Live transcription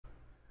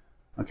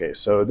Okay,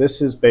 so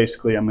this is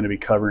basically, I'm going to be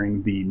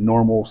covering the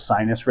normal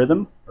sinus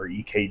rhythm, or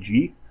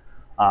EKG.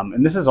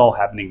 And this is all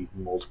happening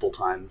multiple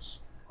times,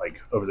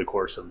 like over the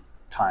course of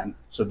time.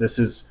 So this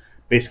is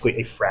basically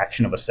a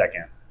fraction of a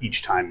second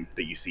each time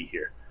that you see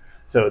here.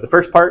 So the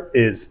first part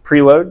is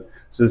preload.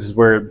 So this is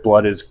where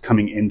blood is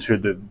coming into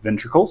the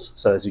ventricles.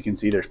 So as you can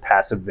see, there's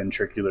passive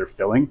ventricular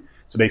filling.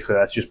 So basically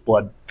that's just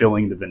blood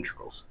filling the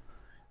ventricles.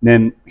 And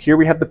then here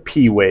we have the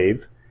P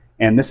wave,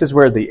 and this is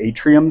where the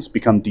atriums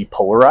become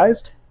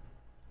depolarized.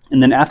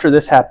 And then after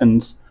this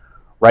happens,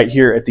 right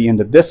here at the end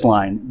of this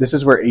line, this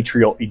is where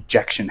atrial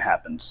ejection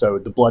happens. So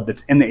the blood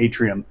that's in the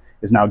atrium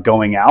is now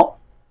going out.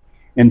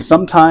 And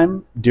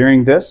sometime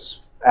during this,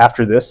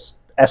 after this,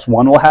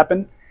 S1 will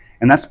happen.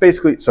 And that's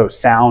basically, so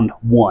sound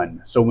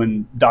one. So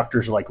when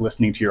doctors are like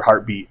listening to your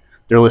heartbeat,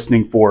 they're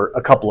listening for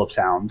a couple of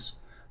sounds.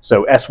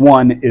 So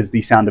S1 is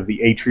the sound of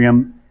the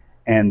atrium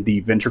and the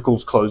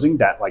ventricles closing,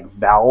 that like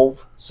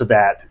valve, so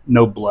that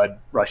no blood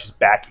rushes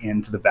back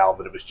into the valve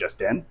that it was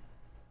just in.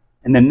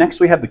 And then next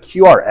we have the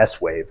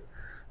QRS wave.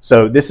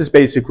 So this is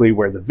basically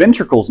where the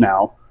ventricles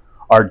now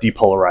are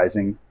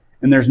depolarizing,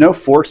 and there's no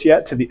force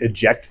yet to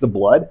eject the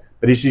blood,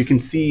 but as you can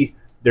see,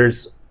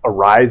 there's a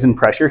rise in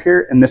pressure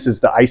here, and this is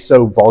the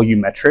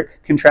isovolumetric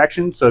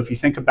contraction. So if you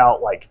think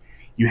about, like,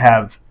 you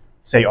have,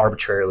 say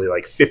arbitrarily,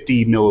 like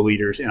 50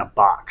 milliliters in a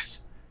box,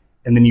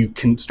 and then you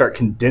can start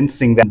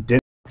condensing that.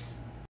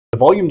 The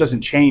volume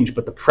doesn't change,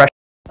 but the pressure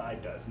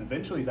inside does, and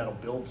eventually that'll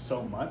build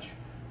so much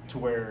to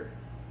where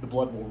the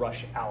blood will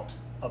rush out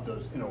of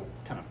those,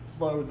 kind of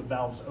flow the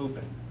valves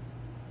open.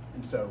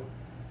 And so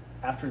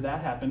after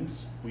that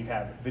happens, we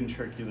have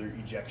ventricular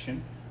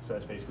ejection. So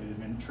that's basically the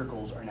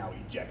ventricles are now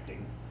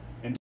ejecting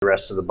into the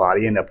rest of the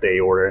body and up the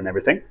aorta and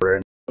everything.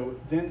 So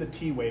then the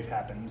T wave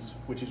happens,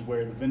 which is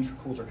where the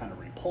ventricles are kind of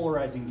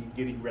repolarizing,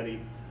 getting ready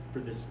for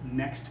this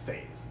next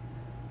phase.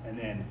 And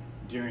then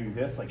during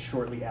this, like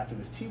shortly after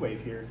this T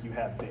wave here, you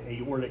have the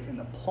aortic and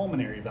the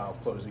pulmonary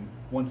valve closing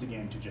once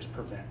again to just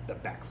prevent the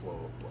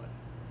backflow of blood.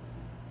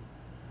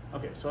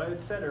 Okay, so I had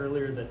said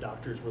earlier that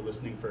doctors were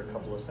listening for a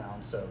couple of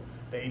sounds. So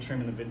the atrium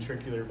and the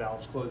ventricular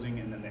valves closing,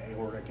 and then the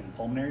aortic and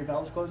pulmonary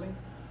valves closing.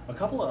 A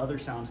couple of other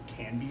sounds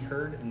can be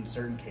heard in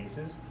certain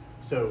cases.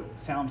 So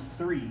sound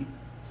 3,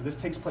 so this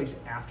takes place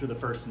after the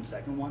first and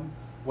second one.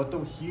 What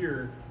they'll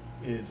hear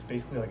is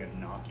basically like a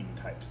knocking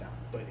type sound.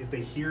 But if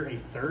they hear a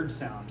third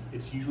sound,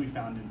 it's usually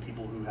found in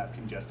people who have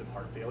congestive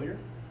heart failure.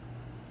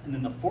 And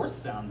then the fourth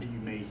sound that you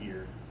may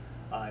hear,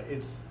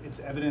 its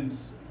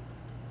evidence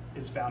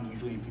is found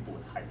usually in people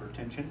with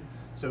hypertension.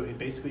 So it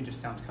basically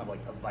just sounds kind of like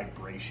a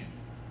vibration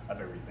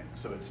of everything.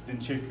 So it's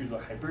ventricular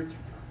hypertrophy,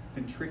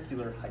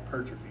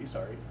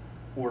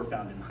 or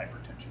found in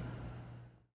hypertension.